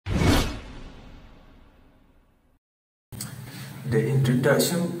The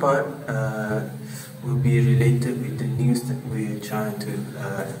introduction part will be related with the news that we are trying to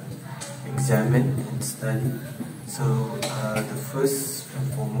examine and study. So the first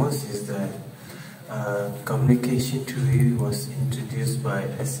and foremost is that communication theory was introduced by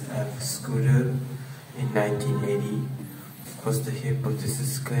S.F. Scudder in 1980. Of course, the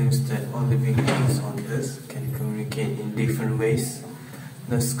hypothesis claims that all living beings on Earth can communicate in different ways.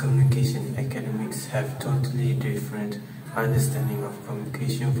 Thus, communication academics have totally different understanding of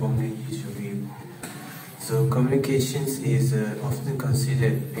communication from the usual view. So, communications is often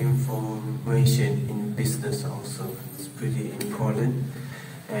considered information in business also. It's pretty important.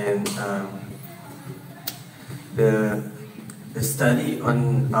 And the study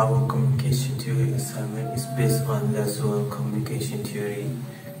on our communication theory assignment is based on Laswell communication theory.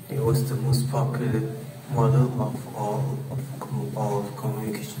 It was the most popular model of all of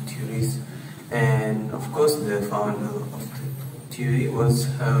communication theories, and of course the founder of the theory was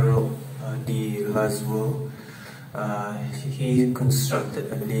Harold D. Laswell. He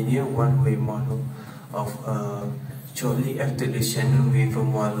constructed a linear one-way model of shortly after the Shannon-Weaver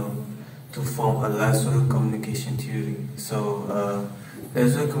model to form a Laswell communication theory. So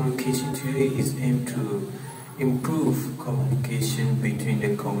Laswell communication theory is aimed to improve communication between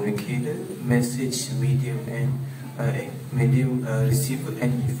the communicator, message, medium, and receiver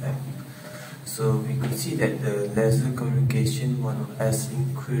and effect. So we could see that the Laswell communication model asks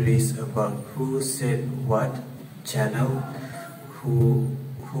inquiries about who said what, channel, who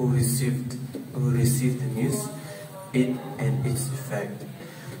received the news, it and its effect.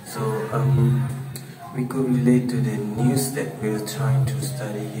 So we could relate to the news that we're trying to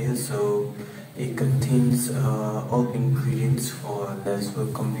study here. So it contains all ingredients for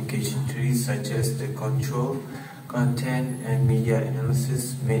Laswell communication theory, such as the control, content, and media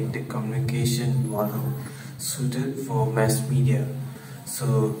analysis made the communication model suited for mass media.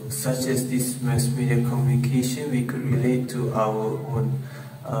 So, such as this mass media communication, we could relate to our own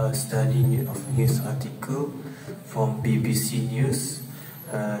study of news article from BBC News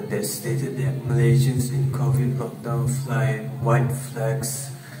that stated that Malaysians in COVID lockdown fly white flags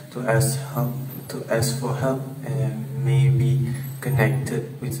to ask for help and may be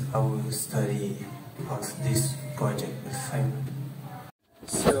connected with our study of this project assignment.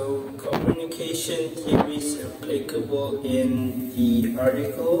 So, communication theories applicable in the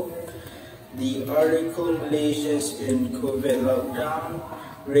article. The article, Malaysians in COVID lockdown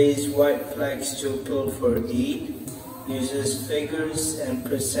raise white flags to appeal for aid, uses figures and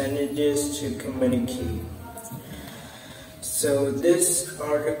percentages to communicate. So this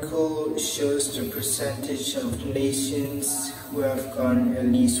article shows the percentage of Malaysians who have gotten at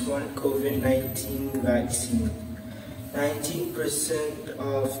least one COVID-19 vaccine. 19%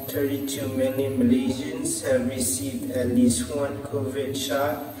 of 32 million Malaysians have received at least one COVID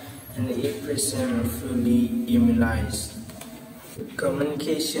shot, and 8% are fully immunized.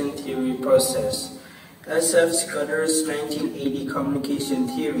 Communication theory process. S.F. Scudder's 1980 communication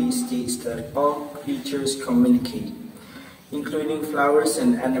theory states that all creatures communicate, including flowers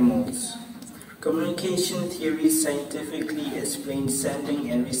and animals. Communication theory scientifically explains sending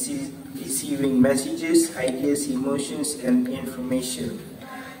and receiving messages, ideas, emotions, and information.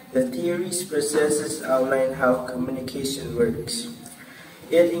 The theory's processes outline how communication works.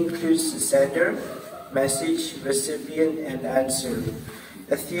 It includes the sender, message, recipient, and answer.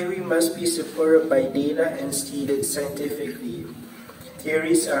 A theory must be supported by data and stated scientifically.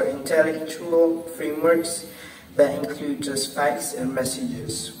 Theories are intellectual frameworks that include just facts and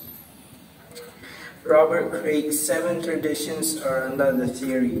messages. Robert Craig's 7 traditions are another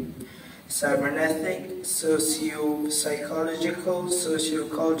theory: cybernetic, socio-psychological,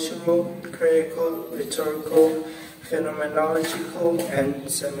 socio-cultural, critical, rhetorical, phenomenological, and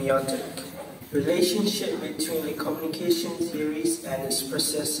semiotic. Relationship between the communication theories and its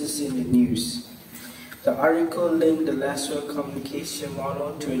processes in the news. The article linked the Laswell communication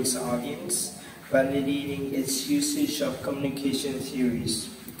model to its audience, validating its usage of communication theories.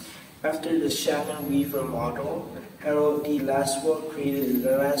 After the Shannon-Weaver model, Harold D. Laswell created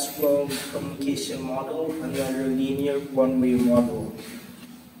the Laswell communication model, another linear one-way model.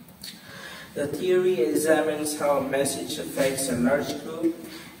 The theory examines how a message affects a large group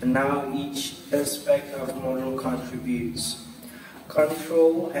and how each aspect of model contributes.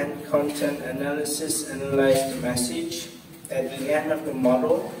 Control and content analysis analyze the message. At the end of the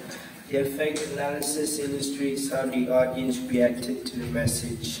model, the effect analysis illustrates how the audience reacted to the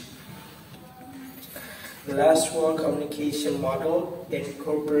message. The Laswell communication model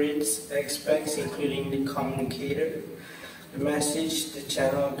incorporates aspects including the communicator, the message, the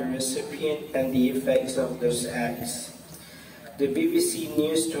channel, the recipient, and the effects of those acts. The BBC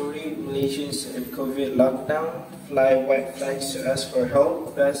news story, Malaysians and COVID lockdown, fly white flags to ask for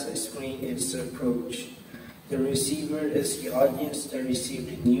help, best explain its approach. The receiver is the audience that received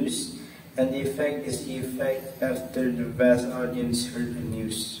the news, and the effect is the effect after the vast audience heard the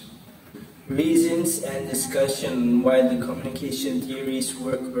news. Reasons and discussion on why the communication theories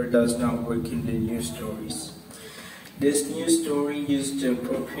work or does not work in the news stories. This news story used the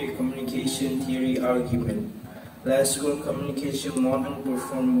appropriate communication theory argument. Laswell communication model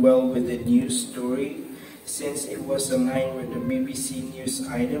performed well with the news story since it was aligned with the BBC news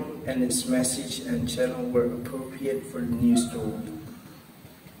item and its message and channel were appropriate for the news story.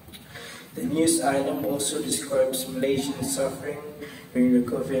 The news item also describes Malaysian suffering during the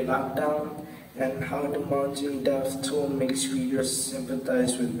COVID lockdown and how the mounting death toll makes readers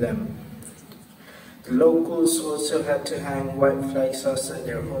sympathize with them. The locals also had to hang white flags outside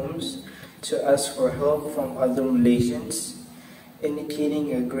their homes to ask for help from other Malaysians,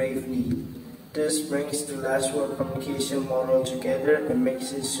 indicating a grave need. This brings the Laswell communication model together and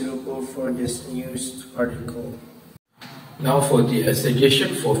makes it suitable for this news article. Now for the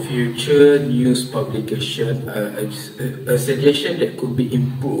suggestion for future news publication, a suggestion that could be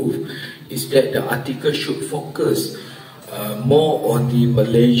improved is that the article should focus more on the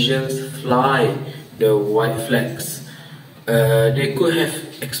Malaysians fly the white flags. They could have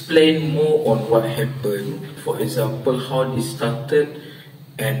explained more on what happened, for example, how they started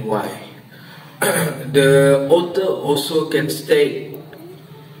and why. The author also can state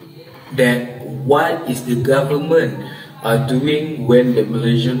that what is the government are doing when the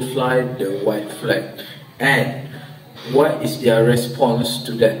Malaysians fly the white flag and what is their response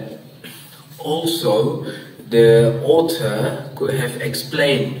to that. Also, the author could have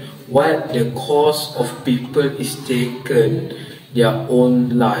explained what the cause of people is taken their own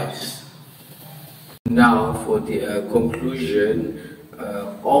lives. Now for the conclusion,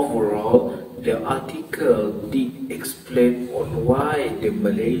 overall the article did explain on why the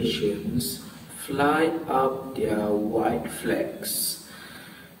Malaysians fly up their white flags.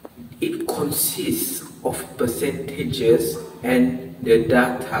 It consists of percentages and the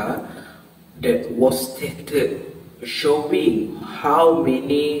data that was stated showing how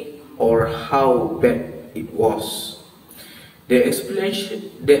many or how bad it was. The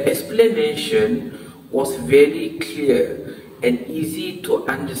explanation was very clear and easy to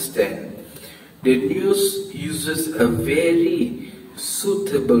understand. The news uses a very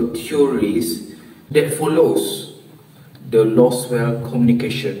suitable theories that follows the Laswell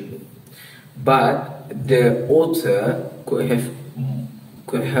communication, but the author could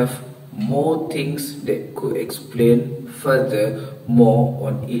have more things that could explain further more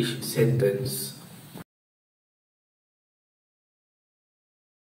on each sentence.